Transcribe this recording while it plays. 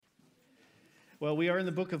Well, we are in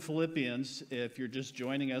the book of Philippians. If you're just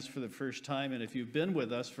joining us for the first time, and if you've been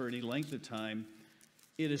with us for any length of time,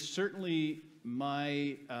 it is certainly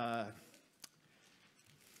my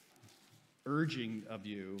urging of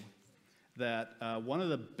you that one of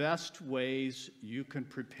the best ways you can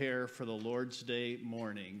prepare for the Lord's Day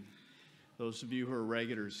morning, those of you who are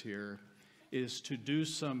regulars here, is to do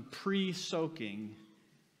some pre-soaking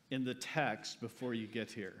in the text before you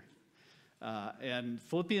get here. And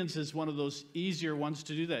Philippians is one of those easier ones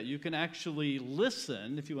to do that. You can actually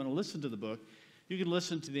listen, if you want to listen to the book, you can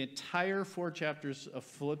listen to the entire 4 chapters of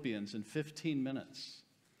Philippians in 15 minutes.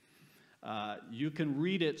 You can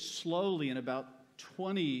read it slowly in about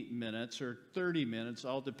 20 minutes or 30 minutes,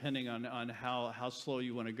 all depending on how slow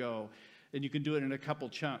you want to go. And you can do it in a couple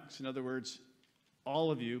chunks. In other words, all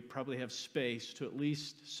of you probably have space to at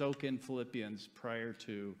least soak in Philippians prior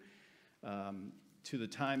to the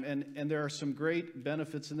time. And there are some great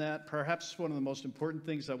benefits in that. Perhaps one of the most important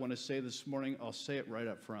things I want to say this morning, I'll say it right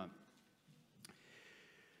up front.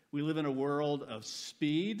 We live in a world of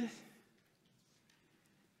speed,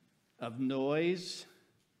 of noise,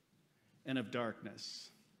 and of darkness.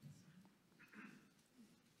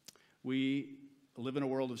 We live in a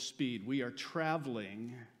world of speed. We are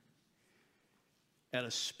traveling at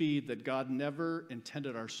a speed that God never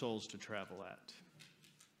intended our souls to travel at.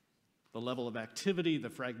 The level of activity, the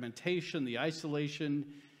fragmentation, the isolation,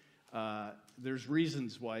 there's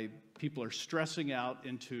reasons why people are stressing out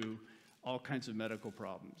into all kinds of medical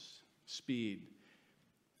problems. Speed,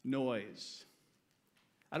 noise.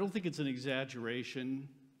 I don't think it's an exaggeration,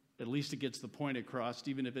 at least it gets the point across,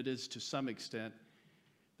 even if it is to some extent,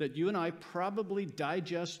 that you and I probably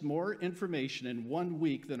digest more information in 1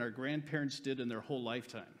 week than our grandparents did in their whole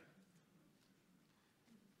lifetime.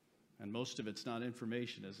 And most of it's not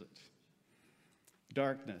information, is it?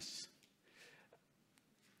 Darkness.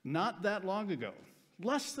 Not that long ago,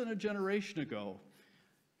 less than a generation ago,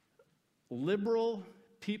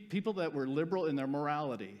 people that were liberal in their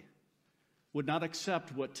morality would not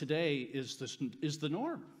accept what today is the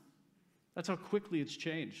norm. That's how quickly it's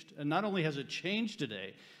changed. And not only has it changed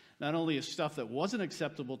today, not only is stuff that wasn't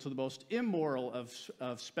acceptable to the most immoral of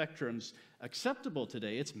spectrums acceptable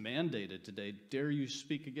today, it's mandated today. Dare you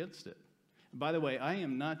speak against it? And by the way, I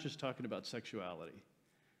am not just talking about sexuality.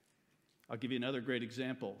 I'll give you another great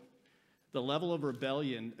example. The level of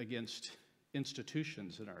rebellion against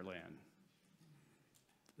institutions in our land,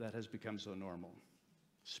 that has become so normal.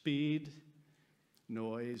 Speed,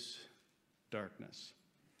 noise, darkness.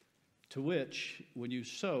 To which, when you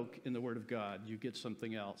soak in the Word of God, you get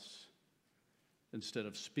something else. Instead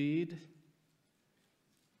of speed,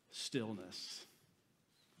 stillness.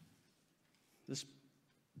 This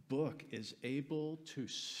book is able to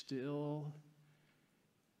still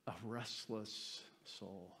a restless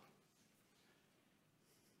soul.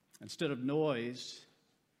 Instead of noise,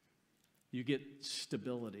 you get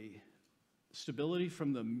stability. Stability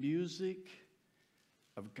from the music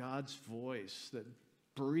of God's voice that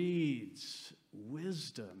breathes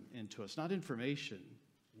wisdom into us. Not information,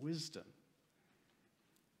 wisdom.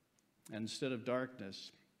 And instead of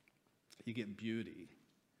darkness, you get beauty.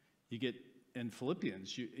 You get, in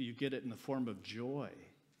Philippians, you get it in the form of joy.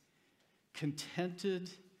 Contented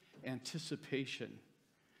anticipation.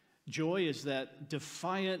 Joy is that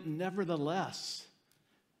defiant nevertheless.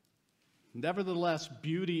 Nevertheless,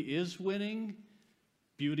 beauty is winning.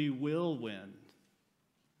 Beauty will win.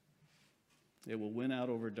 It will win out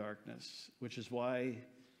over darkness, which is why,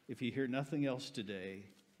 if you hear nothing else today,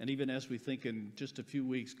 and even as we think in just a few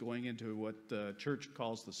weeks going into what the church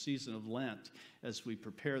calls the season of Lent, as we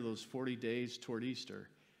prepare those 40 days toward Easter,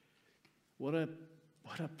 what a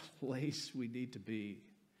place we need to be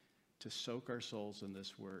to soak our souls in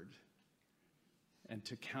this word and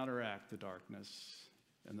to counteract the darkness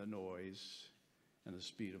and the noise and the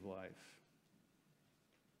speed of life.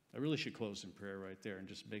 I really should close in prayer right there and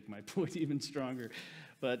just make my point even stronger.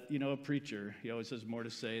 But, you know, a preacher, he always has more to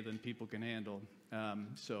say than people can handle.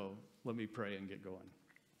 So let me pray and get going.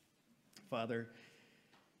 Father,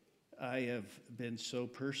 I have been so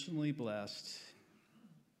personally blessed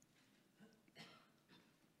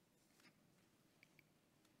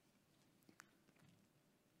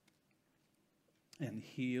and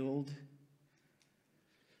healed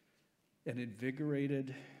and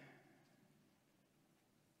invigorated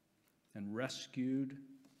and rescued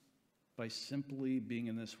by simply being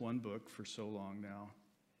in this one book for so long now.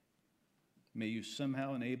 May you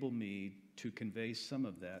somehow enable me to convey some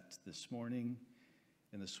of that this morning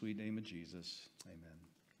in the sweet name of Jesus. Amen.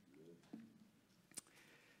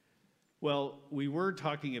 Well, we were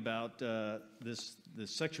talking about this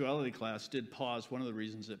sexuality class did pause. One of the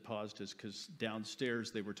reasons it paused is because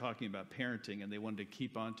downstairs they were talking about parenting, and they wanted to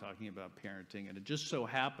keep on talking about parenting. And it just so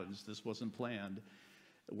happens, this wasn't planned,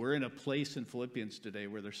 we're in a place in Philippians today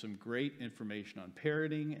where there's some great information on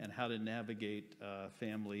parenting and how to navigate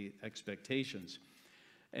family expectations.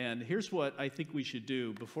 And here's what I think we should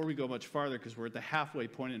do before we go much farther, because we're at the halfway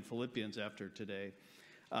point in Philippians after today.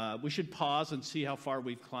 We should pause and see how far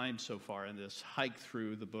we've climbed so far in this hike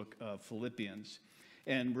through the book of Philippians,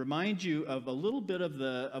 and remind you of a little bit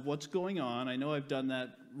of what's going on. I know I've done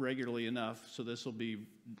that regularly enough, so this will be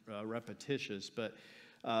repetitious, but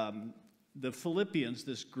the Philippians,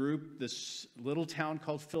 this group, this little town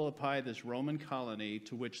called Philippi, this Roman colony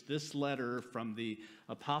to which this letter from the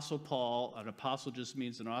Apostle Paul, an apostle just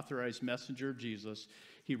means an authorized messenger of Jesus,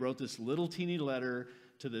 he wrote this little teeny letter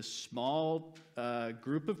to this small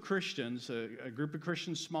group of Christians, a group of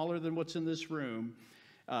Christians smaller than what's in this room.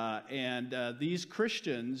 And these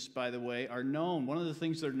Christians, by the way, are known, one of the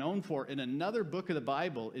things they're known for in another book of the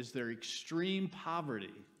Bible is their extreme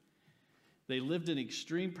poverty. They lived in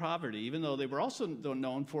extreme poverty, even though they were also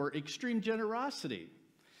known for extreme generosity.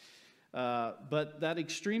 But that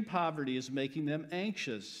extreme poverty is making them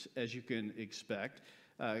anxious, as you can expect.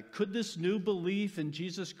 Could this new belief in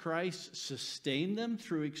Jesus Christ sustain them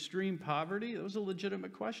through extreme poverty? That was a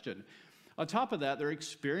legitimate question. On top of that, they're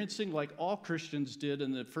experiencing, like all Christians did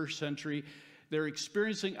in the first century, they're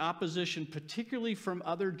experiencing opposition, particularly from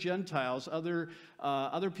other Gentiles, other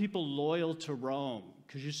people loyal to Rome.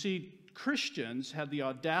 Because you see, Christians had the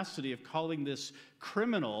audacity of calling this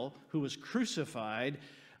criminal who was crucified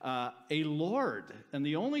a Lord. And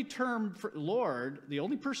the only term for Lord, the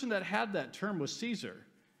only person that had that term was Caesar.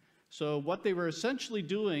 So what they were essentially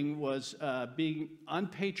doing was being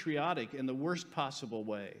unpatriotic in the worst possible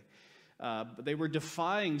way. But they were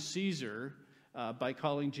defying Caesar by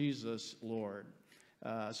calling Jesus Lord.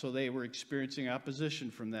 So they were experiencing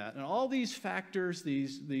opposition from that. And all these factors,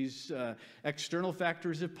 these external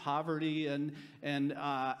factors of poverty and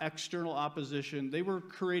external opposition, they were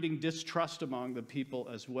creating distrust among the people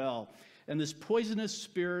as well. And this poisonous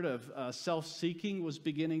spirit of self-seeking was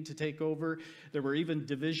beginning to take over. There were even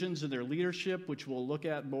divisions in their leadership, which we'll look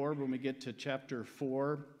at more when we get to chapter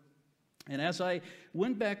 4. And as I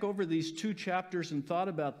went back over these two chapters and thought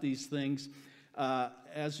about these things,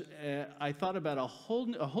 as I thought about a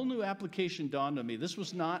whole new application dawned on me. I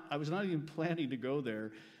was not even planning to go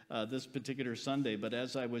there this particular Sunday, but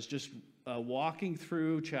as I was just walking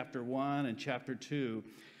through chapter 1 and chapter 2,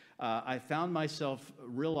 I found myself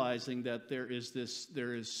realizing that there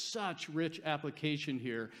is such rich application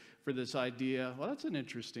here for this idea. Well, that's an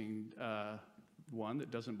interesting one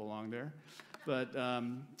that doesn't belong there. But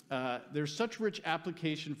there's such rich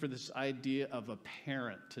application for this idea of a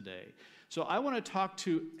parent today. So I want to talk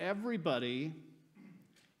to everybody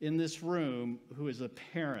in this room who is a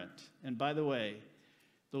parent. And by the way,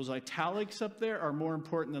 those italics up there are more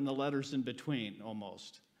important than the letters in between,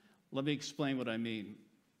 almost. Let me explain what I mean.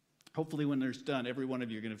 Hopefully when there's done, every one of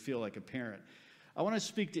you are going to feel like a parent. I want to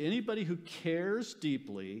speak to anybody who cares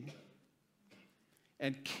deeply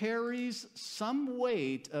and carries some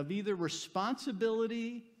weight of either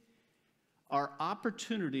responsibility or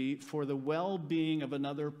opportunity for the well-being of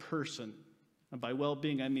another person. And by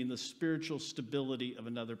well-being, I mean the spiritual stability of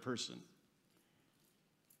another person.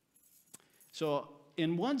 So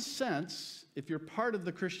in one sense, if you're part of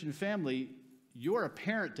the Christian family, you're a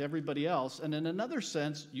parent to everybody else. And in another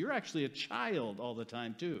sense, you're actually a child all the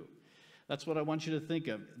time too. That's what I want you to think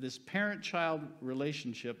of, this parent-child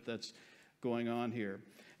relationship that's going on here.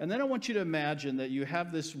 And then I want you to imagine that you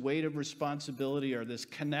have this weight of responsibility or this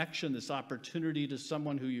connection, this opportunity to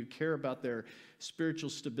someone who you care about their spiritual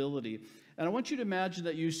stability. And I want you to imagine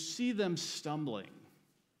that you see them stumbling.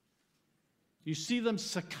 You see them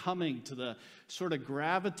succumbing to the sort of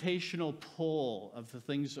gravitational pull of the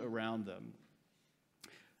things around them.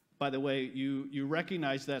 By the way, you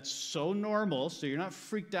recognize that's so normal, so you're not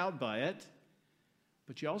freaked out by it.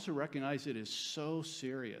 But you also recognize it is so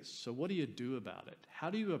serious. So what do you do about it? How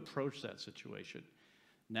do you approach that situation?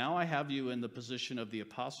 Now I have you in the position of the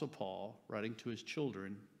Apostle Paul writing to his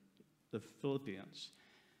children, the Philippians.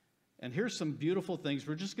 And here's some beautiful things.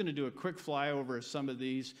 We're just going to do a quick flyover of some of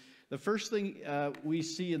these. The first thing we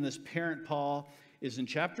see in this parent Paul is in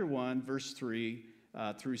chapter 1, verse 3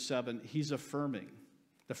 through 7. He's affirming.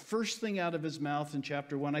 The first thing out of his mouth in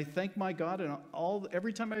chapter 1, I thank my God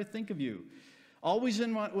every time I think of you. Always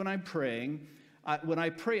when I'm praying, I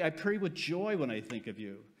pray with joy when I think of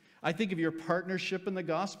you. I think of your partnership in the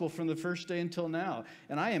gospel from the first day until now.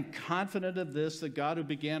 And I am confident of this, that God who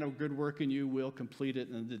began a good work in you will complete it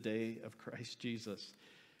in the day of Christ Jesus.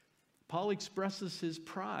 Paul expresses his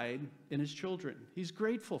pride in his children. He's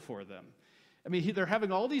grateful for them. I mean, they're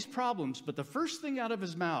having all these problems, but the first thing out of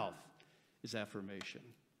his mouth is affirmation.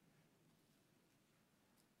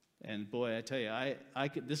 And boy, I tell you,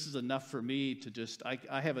 this is enough for me to just,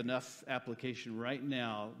 I have enough application right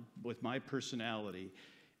now with my personality,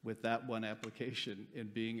 with that one application in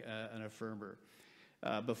being an affirmer.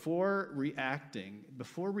 Before reacting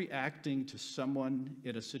to someone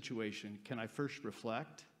in a situation, can I first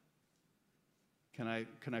reflect? Can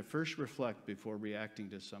I first reflect before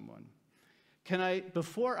reacting to someone?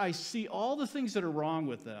 Before I see all the things that are wrong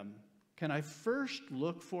with them, can I first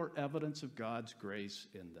look for evidence of God's grace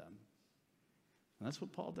in them? And that's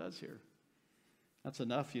what Paul does here. That's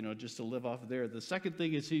enough, just to live off there. The second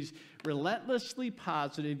thing is he's relentlessly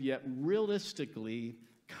positive, yet realistically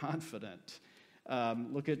confident.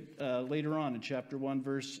 Look at later on in chapter 1,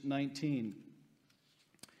 verse 19.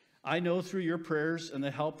 I know through your prayers and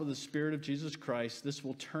the help of the Spirit of Jesus Christ, this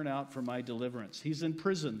will turn out for my deliverance. He's in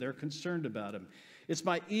prison. They're concerned about him. It's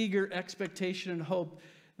my eager expectation and hope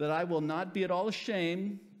that I will not be at all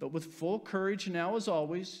ashamed, but with full courage now as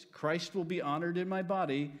always, Christ will be honored in my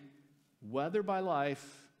body, whether by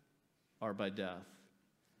life or by death.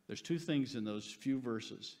 There's two things in those few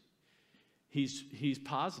verses. He's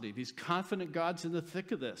positive. He's confident God's in the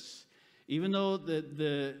thick of this. Even though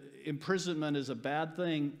the imprisonment is a bad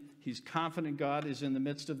thing, he's confident God is in the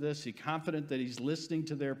midst of this. He's confident that he's listening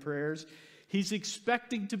to their prayers. He's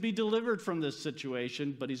expecting to be delivered from this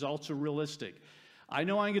situation, but he's also realistic. I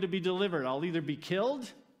know I'm going to be delivered. I'll either be killed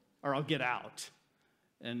or I'll get out.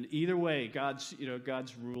 And either way, God's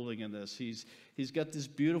ruling in this. He's got this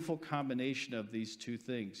beautiful combination of these two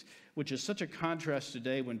things, which is such a contrast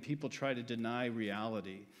today when people try to deny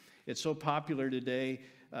reality. It's so popular today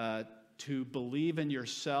to believe in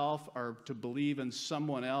yourself or to believe in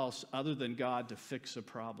someone else other than God to fix a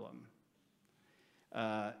problem.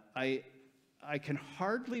 I can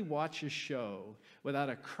hardly watch a show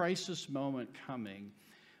without a crisis moment coming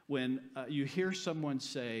when you hear someone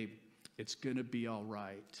say, it's going to be all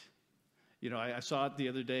right. I saw it the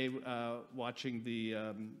other day watching the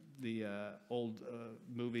old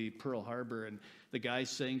movie Pearl Harbor, and the guy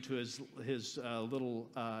saying to his little,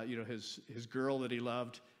 his girl that he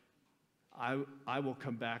loved, I will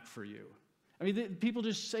come back for you. I mean, people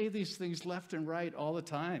just say these things left and right all the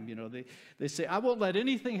time. They say, I won't let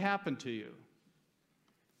anything happen to you.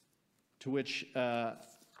 To which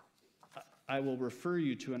I will refer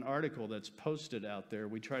you to an article that's posted out there.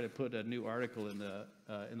 We try to put a new article in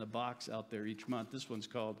the box out there each month. This one's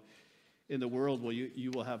called, "In the World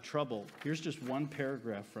You Will Have Trouble." Here's just one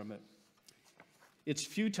paragraph from it. It's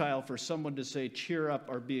futile for someone to say, cheer up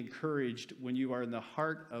or be encouraged when you are in the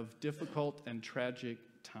heart of difficult and tragic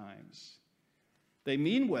times. They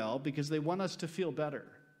mean well because they want us to feel better.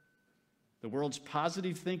 The world's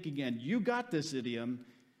positive thinking and "you got this" idiom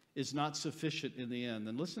is not sufficient in the end.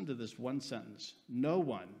 And listen to this one sentence. No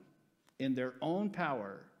one in their own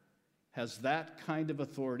power has that kind of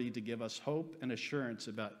authority to give us hope and assurance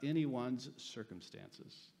about anyone's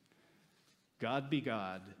circumstances. God be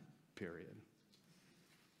God, period.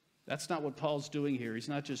 That's not what Paul's doing here. He's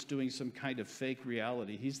not just doing some kind of fake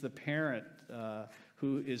reality. He's the parent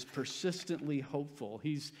who is persistently hopeful.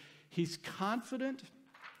 He's confident.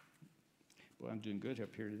 Boy, I'm doing good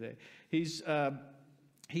up here today.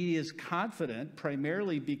 He is confident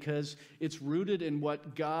primarily because it's rooted in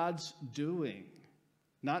what God's doing,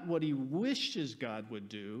 not what he wishes God would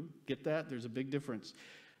do. Get that? There's a big difference.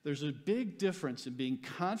 There's a big difference in being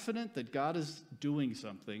confident that God is doing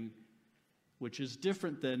something, which is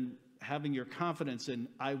different than having your confidence in,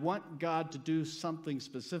 I want God to do something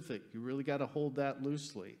specific. You really got to hold that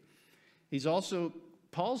loosely.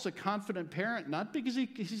 Paul's a confident parent, not because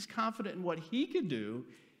he's confident in what he can do.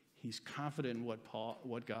 He's confident in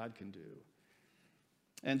what God can do.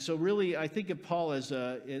 And so really, I think of Paul as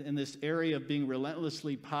in this area of being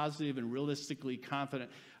relentlessly positive and realistically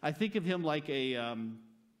confident. I think of him like a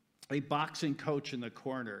boxing coach in the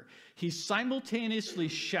corner. He's simultaneously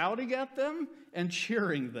shouting at them and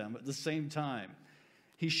cheering them at the same time.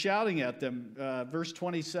 He's shouting at them, verse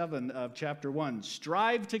 27 of chapter 1,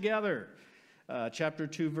 strive together. Chapter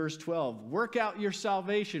 2, verse 12, work out your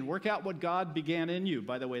salvation. Work out what God began in you.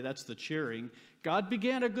 By the way, that's the cheering. God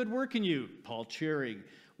began a good work in you. Paul cheering.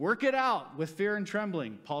 Work it out with fear and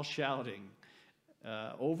trembling. Paul shouting.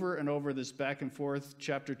 Over and over this back and forth.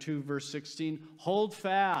 Chapter 2, verse 16, hold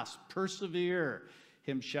fast, persevere.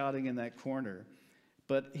 Him shouting in that corner.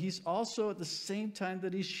 but he's also at the same time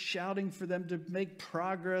that he's shouting for them to make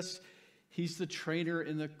progress, he's the trainer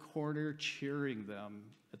in the corner cheering them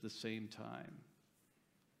at the same time.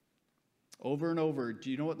 Over and over,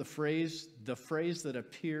 do you know what the phrase that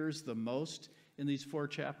appears the most in these 4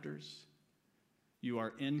 chapters? You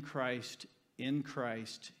are in Christ, in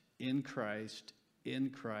Christ, in Christ, in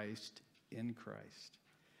Christ, in Christ.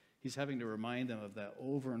 He's having to remind them of that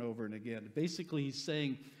over and over and again. Basically, he's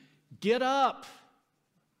saying, get up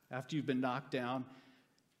after you've been knocked down.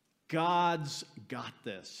 God's got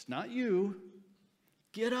this. Not you.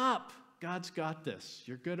 Get up. God's got this.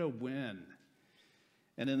 You're going to win.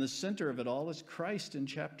 And in the center of it all is Christ in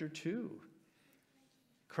chapter 2.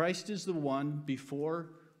 Christ is the one before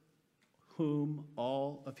whom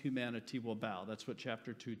all of humanity will bow. That's what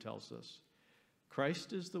chapter 2 tells us.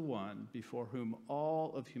 Christ is the one before whom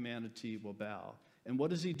all of humanity will bow. And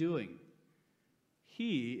what is he doing?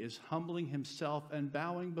 He is humbling himself and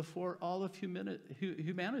bowing before all of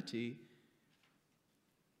humanity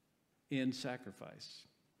in sacrifice.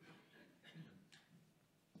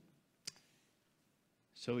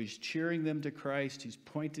 So he's cheering them to Christ. He's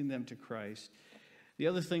pointing them to Christ. The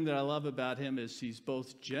other thing that I love about him is he's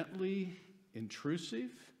both gently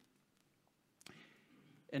intrusive,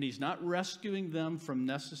 and he's not rescuing them from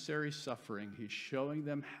necessary suffering. He's showing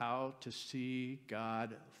them how to see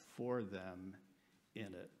God for them in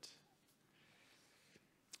it.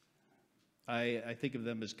 I think of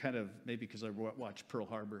them as kind of, maybe because I watched Pearl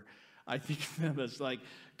Harbor, I think of them as like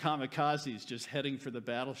kamikazes just heading for the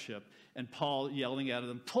battleship, and Paul yelling at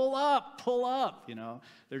them, pull up, you know.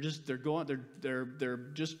 They're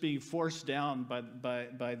just being forced down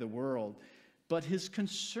by the world. But his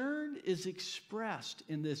concern is expressed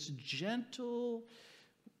in this gentle,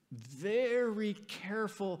 very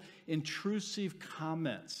careful, intrusive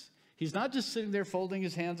comments. He's not just sitting there folding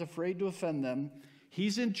his hands, afraid to offend them.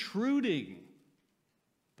 He's intruding.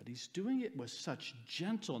 But he's doing it with such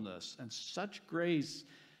gentleness and such grace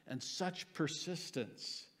and such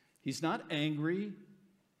persistence. He's not angry.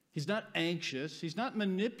 He's not anxious. He's not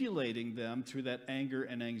manipulating them through that anger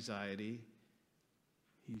and anxiety.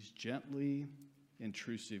 He's gently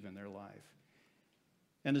intrusive in their life.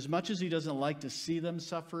 And as much as he doesn't like to see them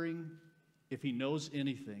suffering, if he knows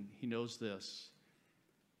anything, he knows this.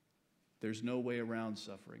 There's no way around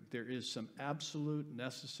suffering. There is some absolute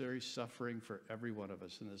necessary suffering for every one of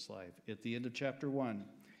us in this life. At the end of chapter 1,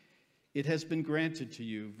 it has been granted to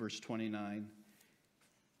you, verse 29,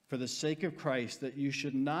 for the sake of Christ, that you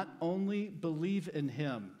should not only believe in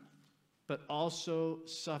him, but also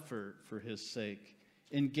suffer for his sake,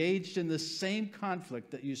 engaged in the same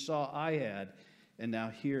conflict that you saw I had, and now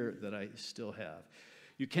hear that I still have.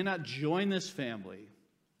 You cannot join this family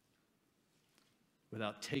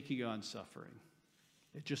without taking on suffering.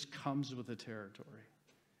 It just comes with the territory.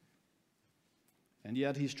 And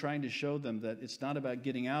yet he's trying to show them that it's not about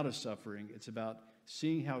getting out of suffering. It's about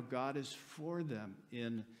seeing how God is for them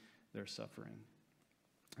in their suffering.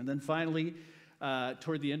 And then finally,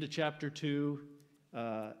 toward the end of chapter 2,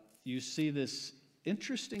 you see this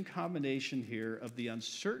interesting combination here of the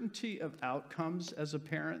uncertainty of outcomes as a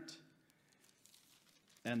parent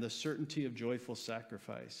and the certainty of joyful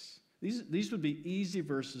sacrifice. These would be easy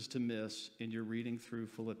verses to miss in your reading through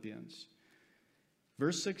Philippians.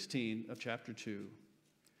 Verse 16 of chapter 2,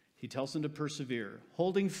 he tells them to persevere,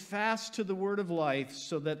 holding fast to the word of life,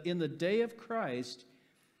 so that in the day of Christ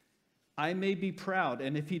I may be proud.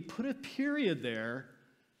 And if he'd put a period there,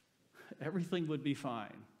 everything would be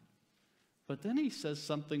fine. But then he says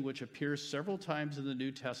something which appears several times in the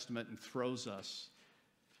New Testament and throws us.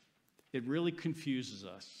 It really confuses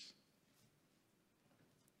us.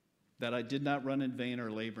 That I did not run in vain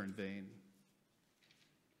or labor in vain.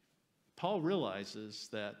 Paul realizes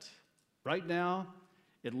that right now,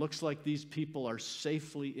 it looks like these people are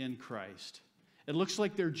safely in Christ. It looks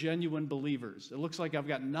like they're genuine believers. It looks like I've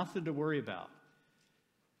got nothing to worry about.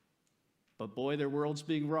 But boy, their world's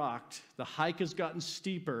being rocked. The hike has gotten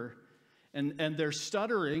steeper, and they're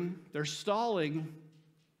stuttering, they're stalling.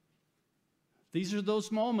 These are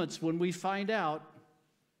those moments when we find out,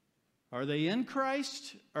 are they in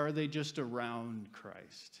Christ, or are they just around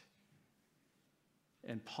Christ?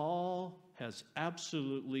 And Paul has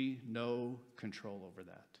absolutely no control over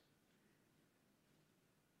that.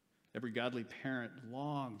 Every godly parent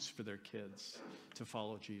longs for their kids to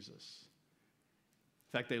follow Jesus.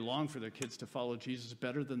 In fact, they long for their kids to follow Jesus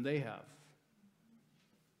better than they have,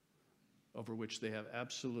 over which they have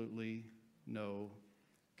absolutely no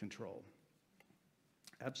control.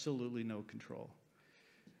 Absolutely no control.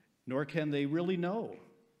 Nor can they really know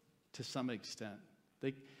to some extent.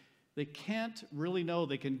 They They can't really know.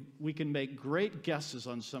 We can make great guesses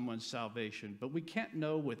on someone's salvation, but we can't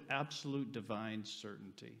know with absolute divine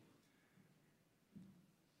certainty.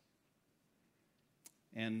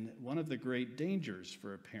 And one of the great dangers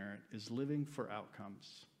for a parent is living for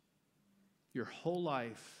outcomes. Your whole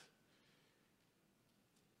life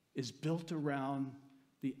is built around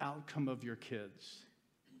the outcome of your kids.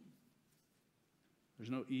 There's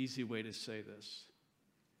no easy way to say this.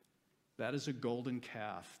 That is a golden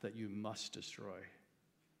calf that you must destroy,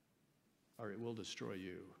 or it will destroy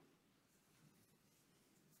you.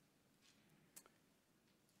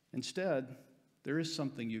 Instead, there is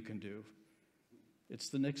something you can do. It's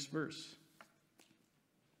the next verse.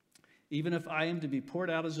 Even if I am to be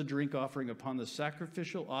poured out as a drink offering upon the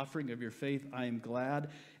sacrificial offering of your faith, I am glad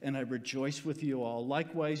and I rejoice with you all.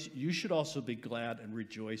 Likewise, you should also be glad and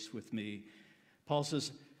rejoice with me. Paul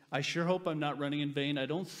says, I sure hope I'm not running in vain. I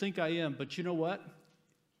don't think I am, but you know what?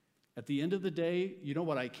 At the end of the day, you know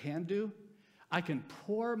what I can do? I can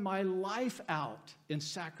pour my life out in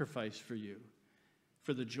sacrifice for you,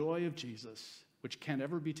 for the joy of Jesus, which can't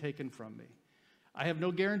ever be taken from me. I have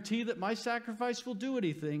no guarantee that my sacrifice will do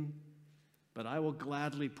anything, but I will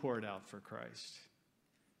gladly pour it out for Christ.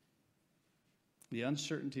 The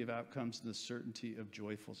uncertainty of outcomes and the certainty of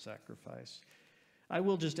joyful sacrifice. I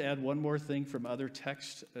will just add one more thing from other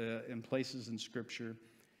texts and places in Scripture.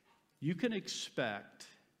 You can expect,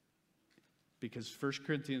 because 1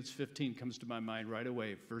 Corinthians 15 comes to my mind right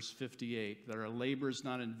away, verse 58, that our labor is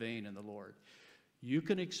not in vain in the Lord. You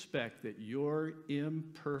can expect that your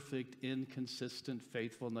imperfect, inconsistent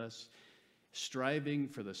faithfulness, striving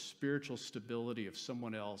for the spiritual stability of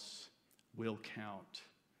someone else, will count,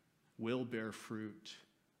 will bear fruit,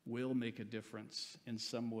 will make a difference in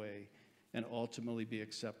some way, and ultimately be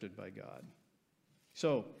accepted by God.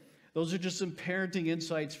 So, those are just some parenting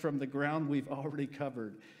insights from the ground we've already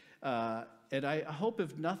covered. And I hope,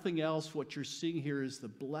 if nothing else, what you're seeing here is the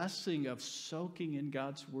blessing of soaking in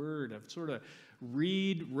God's Word, of sort of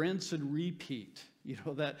read, rinse, and repeat. You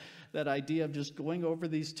know, that idea of just going over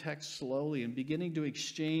these texts slowly and beginning to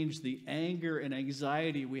exchange the anger and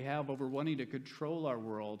anxiety we have over wanting to control our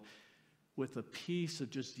world with the peace of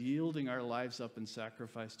just yielding our lives up in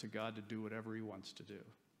sacrifice to God to do whatever He wants to do.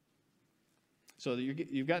 So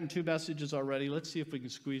you've gotten 2 messages already. Let's see if we can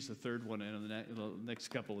squeeze the third one in the next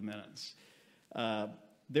couple of minutes.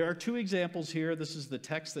 There are 2 examples here. This is the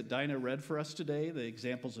text that Dinah read for us today, the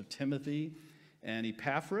examples of Timothy and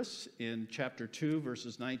Epaphras in chapter 2,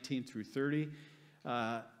 verses 19 through 30.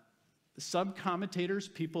 Some commentators,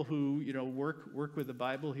 people who work with the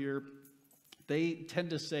Bible here, they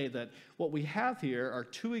tend to say that what we have here are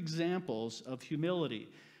 2 examples of humility.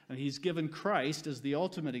 And he's given Christ as the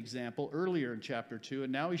ultimate example earlier in chapter 2,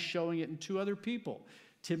 and now he's showing it in 2 other people,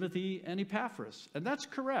 Timothy and Epaphras. And that's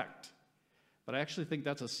correct. But I actually think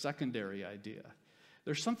that's a secondary idea.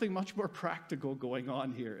 There's something much more practical going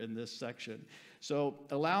on here in this section. So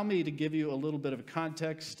allow me to give you a little bit of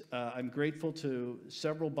context. I'm grateful to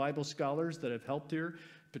several Bible scholars that have helped here.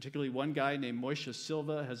 Particularly one guy named Moishe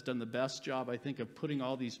Silva has done the best job, I think, of putting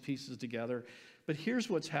all these pieces together. But here's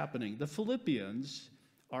what's happening. The Philippians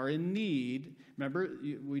are in need. Remember,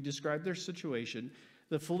 we described their situation.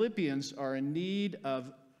 The Philippians are in need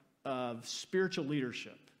of spiritual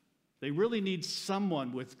leadership. They really need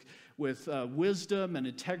someone with wisdom and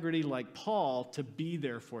integrity like Paul to be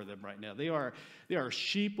there for them right now. They are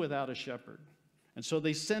sheep without a shepherd. And so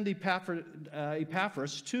they send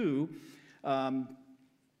Epaphras to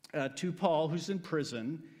Paul, who's in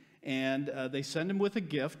prison, and they send him with a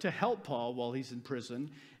gift to help Paul while he's in prison,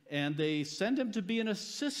 and they send him to be an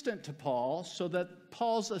assistant to Paul so that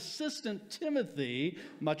Paul's assistant, Timothy,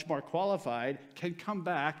 much more qualified, can come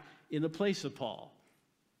back in the place of Paul.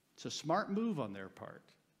 It's a smart move on their part.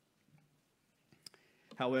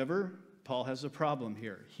 However, Paul has a problem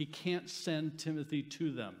here. He can't send Timothy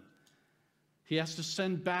to them. He has to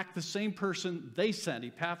send back the same person they sent,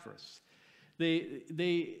 Epaphras.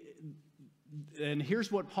 And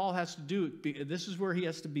here's what Paul has to do. This is where he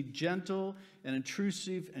has to be gentle and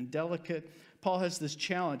intrusive and delicate. Paul has this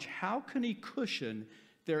challenge. How can he cushion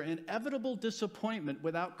their inevitable disappointment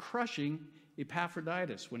without crushing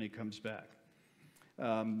Epaphroditus when he comes back?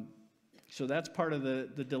 So that's part of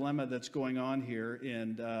the dilemma that's going on here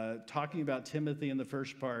in talking about Timothy in the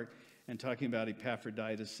first part and talking about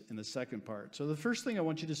Epaphroditus in the second part. So the first thing I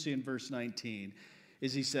want you to see in verse 19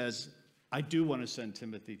 is he says, I do want to send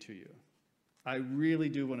Timothy to you. I really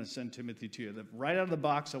do want to send Timothy to you. Right out of the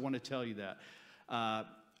box, I want to tell you that.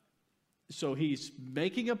 So he's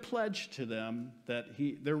making a pledge to them that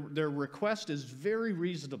their request is very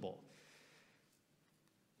reasonable.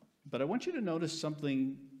 But I want you to notice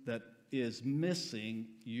something that is missing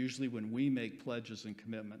usually when we make pledges and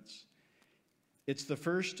commitments. It's the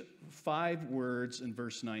first 5 words in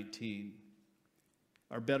verse 19,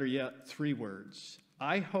 or better yet, 3 words.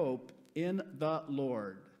 I hope in the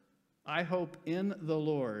Lord. I hope in the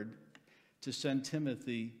Lord to send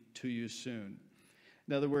Timothy to you soon.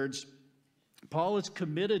 In other words, Paul is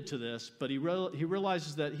committed to this, but he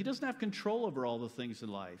realizes that he doesn't have control over all the things in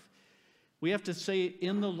life. We have to say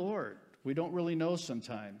in the Lord. We don't really know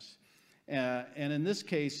sometimes. And in this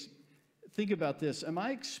case, think about this. Am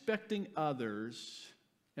I expecting others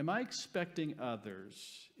in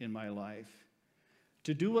my life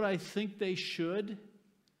to do what I think they should,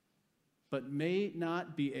 but may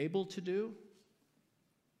not be able to do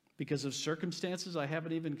because of circumstances I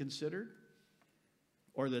haven't even considered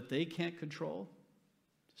or that they can't control?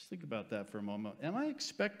 Just think about that for a moment. Am I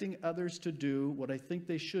expecting others to do what I think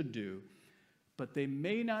they should do, but they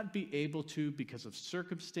may not be able to because of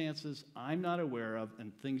circumstances I'm not aware of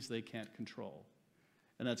and things they can't control?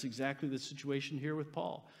 And that's exactly the situation here with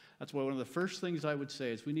Paul. That's why one of the first things I would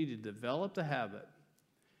say is we need to develop the habit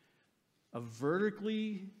of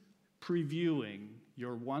vertically previewing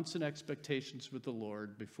your wants and expectations with the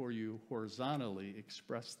Lord before you horizontally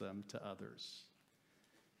express them to others.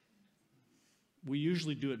 We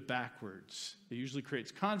usually do it backwards. It usually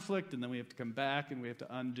creates conflict, and then we have to come back and we have to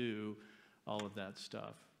undo all of that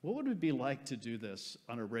stuff. What would it be like to do this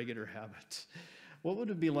on a regular habit? What would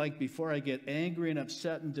it be like before I get angry and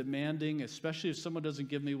upset and demanding, especially if someone doesn't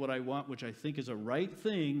give me what I want, which I think is a right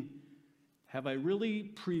thing? Have I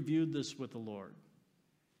really previewed this with the Lord?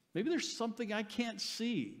 Maybe there's something I can't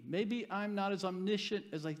see. Maybe I'm not as omniscient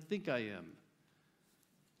as I think I am.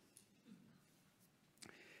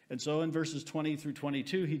 And so in verses 20 through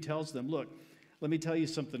 22, he tells them, look, let me tell you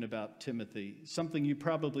something about Timothy, something you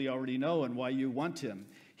probably already know and why you want him.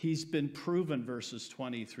 He's been proven, verses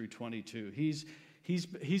 20 through 22.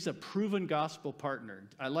 He's a proven gospel partner.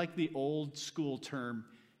 I like the old school term,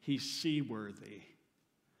 he's seaworthy.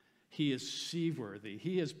 He is seaworthy.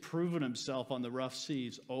 He has proven himself on the rough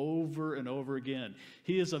seas over and over again.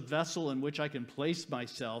 He is a vessel in which I can place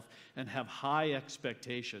myself and have high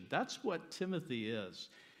expectation. That's what Timothy is.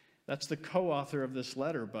 That's the co-author of this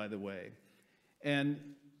letter, by the way. And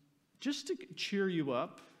just to cheer you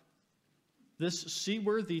up, this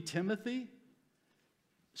seaworthy Timothy,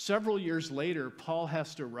 several years later, Paul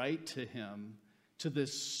has to write to him, to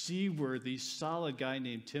this seaworthy, solid guy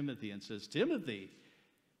named Timothy, and says, Timothy,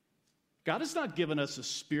 God has not given us a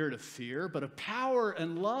spirit of fear, but of power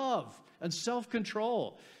and love and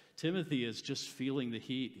self-control. Timothy is just feeling the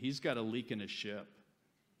heat. He's got a leak in his ship.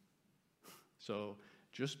 So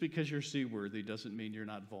just because you're seaworthy doesn't mean you're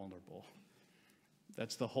not vulnerable.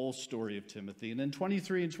 That's the whole story of Timothy. And in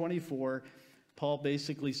 23 and 24, Paul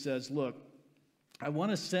basically says, look, I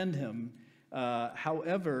want to send him.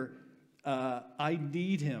 However, I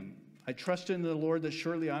need him. I trust in the Lord that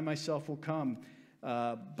shortly I myself will come.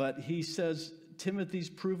 But he says, Timothy's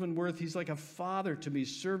proven worth, he's like a father to me,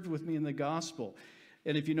 served with me in the gospel.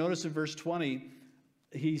 And if you notice in verse 20,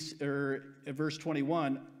 verse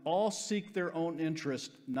 21, all seek their own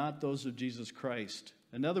interest, not those of Jesus Christ.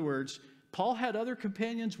 In other words, Paul had other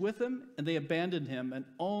companions with him, and they abandoned him, and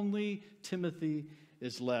only Timothy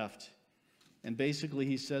is left. And basically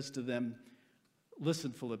he says to them,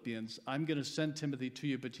 listen, Philippians, I'm going to send Timothy to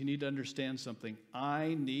you, but you need to understand something.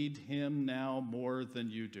 I need him now more than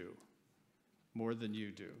you do. More than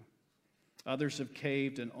you do. Others have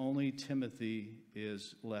caved, and only Timothy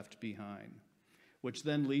is left behind. Which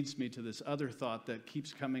then leads me to this other thought that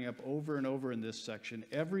keeps coming up over and over in this section.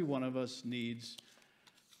 Every one of us needs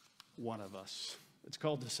one of us. It's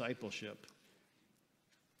called discipleship.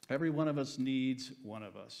 Every one of us needs one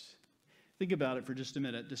of us. Think about it for just a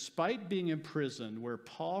minute. Despite being in prison where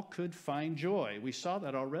Paul could find joy, we saw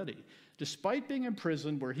that already. Despite being in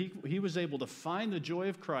prison where he was able to find the joy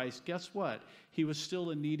of Christ, guess what? He was still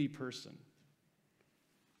a needy person.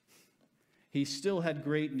 He still had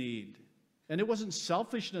great need. And it wasn't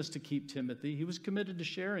selfishness to keep Timothy. He was committed to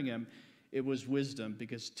sharing him. It was wisdom,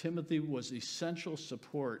 because Timothy was essential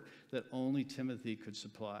support that only Timothy could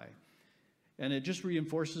supply. And it just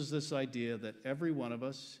reinforces this idea that every one of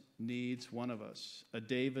us needs one of us. A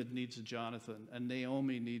David needs a Jonathan. A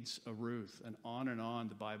Naomi needs a Ruth. And on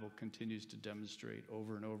the Bible continues to demonstrate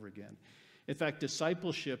over and over again. In fact,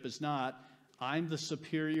 discipleship is not, I'm the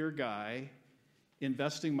superior guy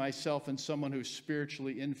investing myself in someone who's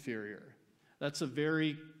spiritually inferior. That's a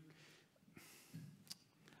very,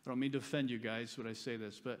 I don't mean to offend you guys when I say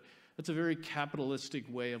this, but that's a very capitalistic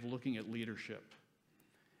way of looking at leadership.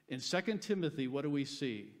 In 2 Timothy, what do we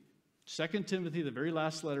see? 2 Timothy, the very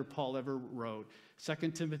last letter Paul ever wrote,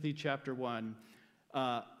 2 Timothy chapter 1,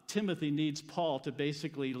 Timothy needs Paul to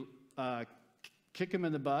basically kick him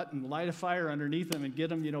in the butt and light a fire underneath him and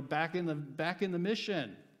get him, back in the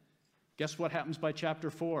mission. Guess what happens by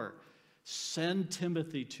chapter 4? Send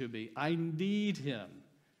Timothy to me. I need him.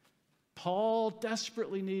 Paul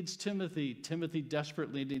desperately needs Timothy. Timothy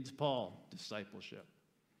desperately needs Paul. Discipleship.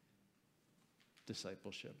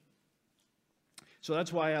 Discipleship. So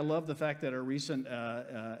that's why I love the fact that our recent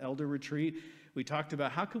elder retreat, we talked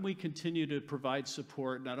about how can we continue to provide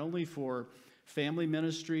support not only for family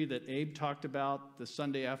ministry that Abe talked about the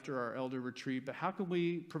Sunday after our elder retreat, but how can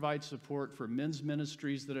we provide support for men's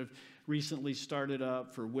ministries that have recently started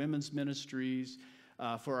up, for women's ministries,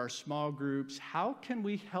 for our small groups? How can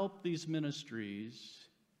we help these ministries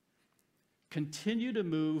continue to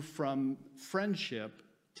move from friendship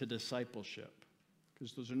to discipleship?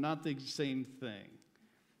 Because those are not the same thing.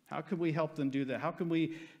 How can we help them do that? How can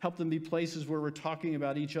we help them be places where we're talking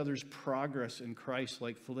about each other's progress in Christ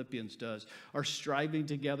like Philippians does, our striving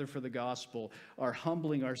together for the gospel, our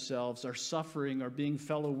humbling ourselves, our suffering, our being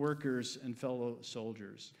fellow workers and fellow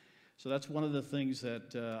soldiers? So that's one of the things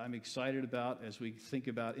that I'm excited about as we think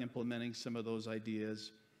about implementing some of those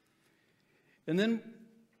ideas. And then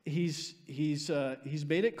he's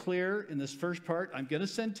made it clear in this first part, I'm going to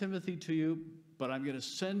send Timothy to you, but I'm going to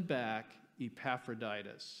send back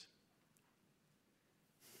Epaphroditus.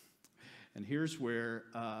 And here's where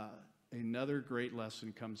another great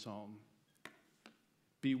lesson comes home.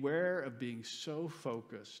 Beware of being so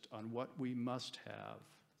focused on what we must have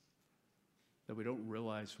that we don't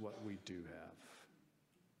realize what we do have.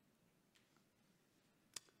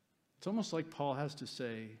 It's almost like Paul has to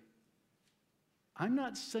say, I'm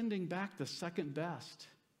not sending back the second best.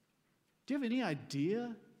 Do you have any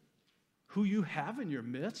idea who you have in your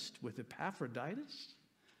midst with Epaphroditus?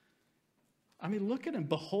 I mean, look at him.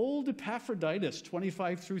 Behold Epaphroditus,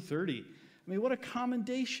 25 through 30. I mean, what a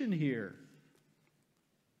commendation here.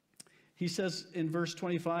 He says in verse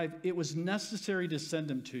 25, it was necessary to send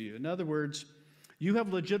him to you. In other words, you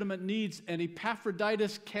have legitimate needs, and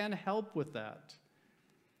Epaphroditus can help with that.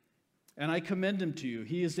 And I commend him to you.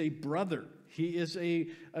 He is a brother. He is a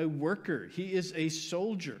worker. He is a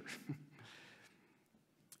soldier.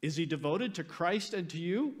 Is he devoted to Christ and to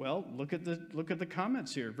you? Well, look at the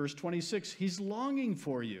comments here. Verse 26, he's longing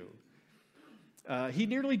for you. He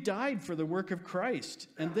nearly died for the work of Christ.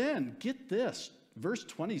 And then, get this, verse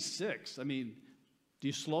 26. I mean, do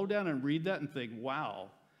you slow down and read that and think, wow,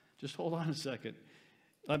 just hold on a second.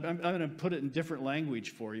 I'm going to put it in different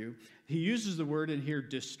language for you. He uses the word in here,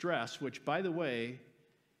 distress, which, by the way,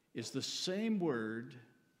 is the same word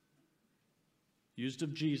used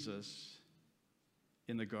of Jesus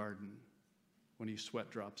in the garden when he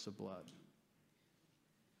sweat drops of blood.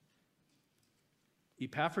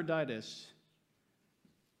 Epaphroditus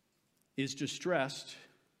is distressed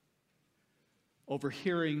over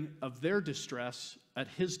hearing of their distress at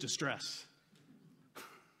his distress.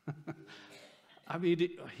 I mean,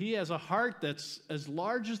 he has a heart that's as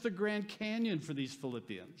large as the Grand Canyon for these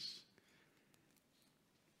Philippians.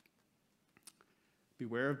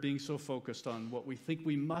 Beware of being so focused on what we think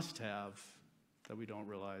we must have that we don't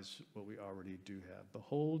realize what we already do have.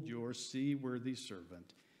 Behold your seaworthy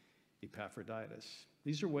servant, Epaphroditus.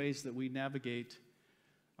 These are ways that we navigate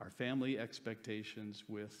our family expectations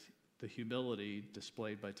with the humility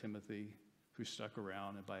displayed by Timothy, who stuck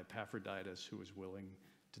around, and by Epaphroditus, who was willing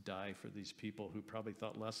to die for these people who probably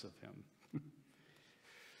thought less of him.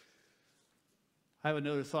 I have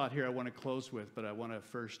another thought here I want to close with, but I want to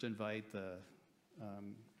first invite the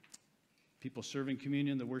people serving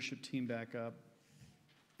communion, the worship team back up.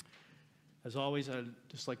 As always, I'd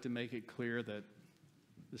just like to make it clear that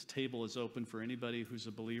this table is open for anybody who's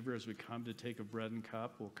a believer. As we come to take a bread and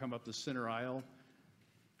cup, we'll come up the center aisle.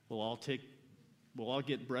 We'll all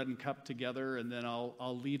get bread and cup together, and then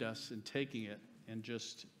I'll lead us in taking it in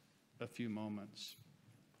just a few moments.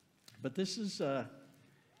 But this is a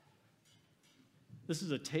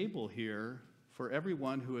table here for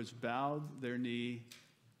everyone who has bowed their knee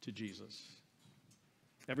to Jesus.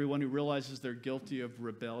 Everyone who realizes they're guilty of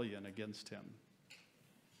rebellion against him.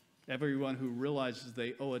 Everyone who realizes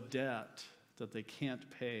they owe a debt that they can't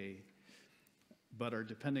pay, but are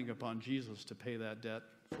depending upon Jesus to pay that debt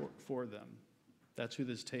for them. That's who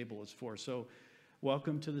this table is for. So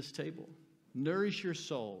welcome to this table. Nourish your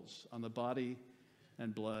souls on the body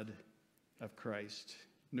and blood of Christ.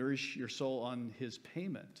 Nourish your soul on his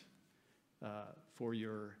payment for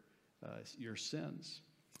your sins.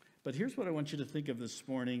 But here's what I want you to think of this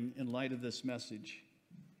morning in light of this message.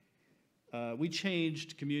 We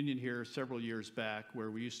changed communion here several years back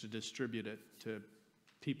where we used to distribute it to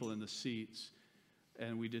people in the seats.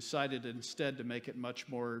 And we decided instead to make it much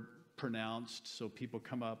more pronounced. So people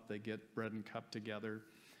come up, they get bread and cup together.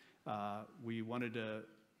 We wanted to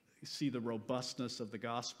see the robustness of the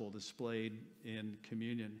gospel displayed in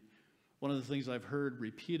communion. One of the things I've heard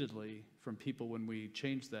repeatedly from people when we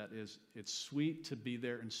changed that is it's sweet to be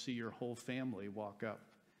there and see your whole family walk up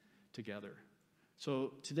together.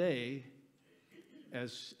 So today,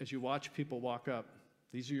 as you watch people walk up,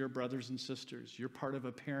 these are your brothers and sisters. You're part of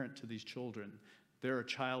a parent to these children. They're a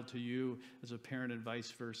child to you as a parent and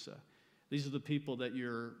vice versa. These are the people that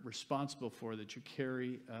you're responsible for, that you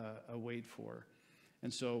carry a weight for.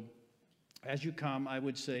 And so as you come, I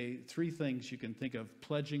would say 3 things you can think of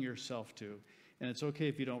pledging yourself to. And it's okay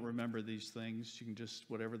if you don't remember these things. You can just,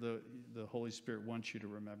 whatever the Holy Spirit wants you to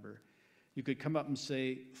remember. You could come up and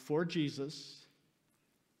say, for Jesus,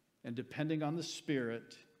 and depending on the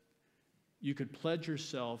Spirit, you could pledge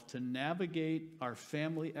yourself to navigate our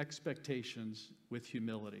family expectations with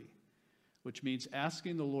humility, which means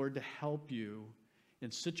asking the Lord to help you in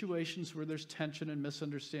situations where there's tension and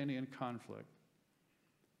misunderstanding and conflict.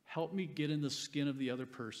 Help me get in the skin of the other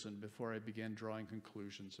person before I begin drawing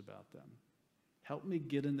conclusions about them. Help me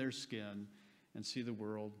get in their skin and see the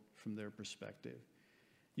world from their perspective.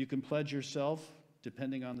 You can pledge yourself,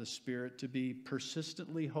 depending on the Spirit, to be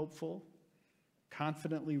persistently hopeful,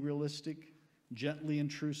 confidently realistic, gently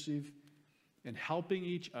intrusive, and helping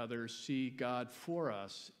each other see God for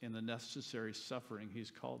us in the necessary suffering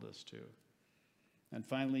He's called us to. And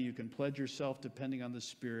finally, you can pledge yourself, depending on the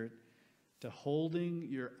Spirit, to holding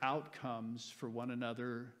your outcomes for one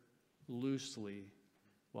another loosely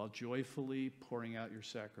while joyfully pouring out your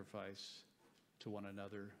sacrifice to one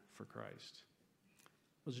another for Christ.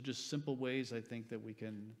 Those are just simple ways, I think, that we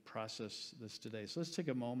can process this today. So let's take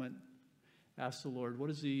a moment, ask the Lord, what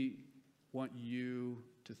does He want you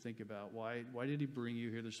to think about? Why did He bring you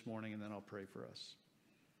here this morning? And then I'll pray for us.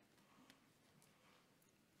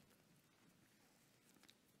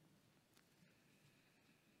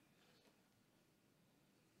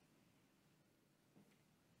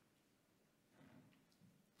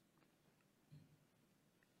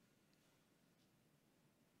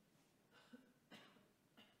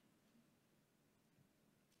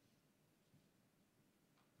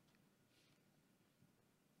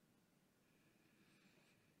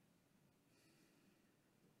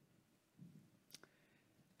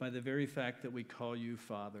 By the very fact that we call you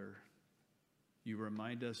Father, you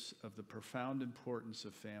remind us of the profound importance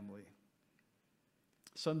of family.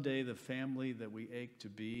 Someday the family that we ache to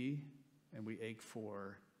be and we ache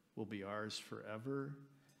for will be ours forever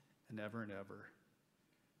and ever and ever.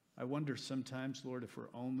 I wonder sometimes, Lord, if we're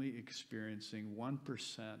only experiencing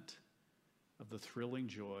 1% of the thrilling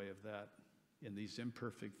joy of that in these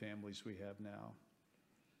imperfect families we have now.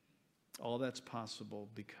 All that's possible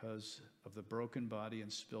because of the broken body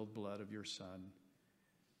and spilled blood of your Son.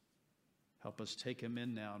 Help us take Him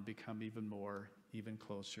in now and become even more, even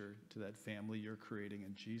closer to that family you're creating.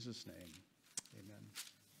 In Jesus' name,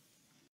 amen.